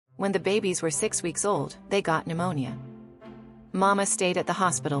When the babies were 6 weeks old, they got pneumonia. Mama stayed at the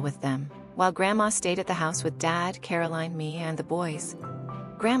hospital with them, while Grandma stayed at the house with Dad, Caroline, me, and the boys.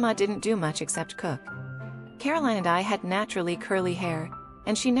 Grandma didn't do much except cook. Caroline and I had naturally curly hair,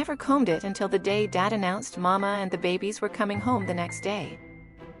 and she never combed it until the day Dad announced Mama and the babies were coming home the next day.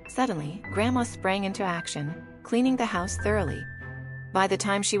 Suddenly, Grandma sprang into action, cleaning the house thoroughly. By the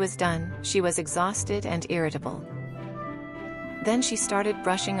time she was done, she was exhausted and irritable. Then she started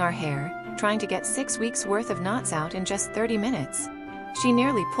brushing our hair, trying to get 6 weeks' worth of knots out in just 30 minutes. She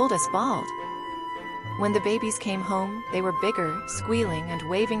nearly pulled us bald. When the babies came home, they were bigger, squealing and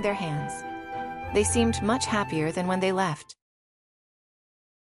waving their hands. They seemed much happier than when they left.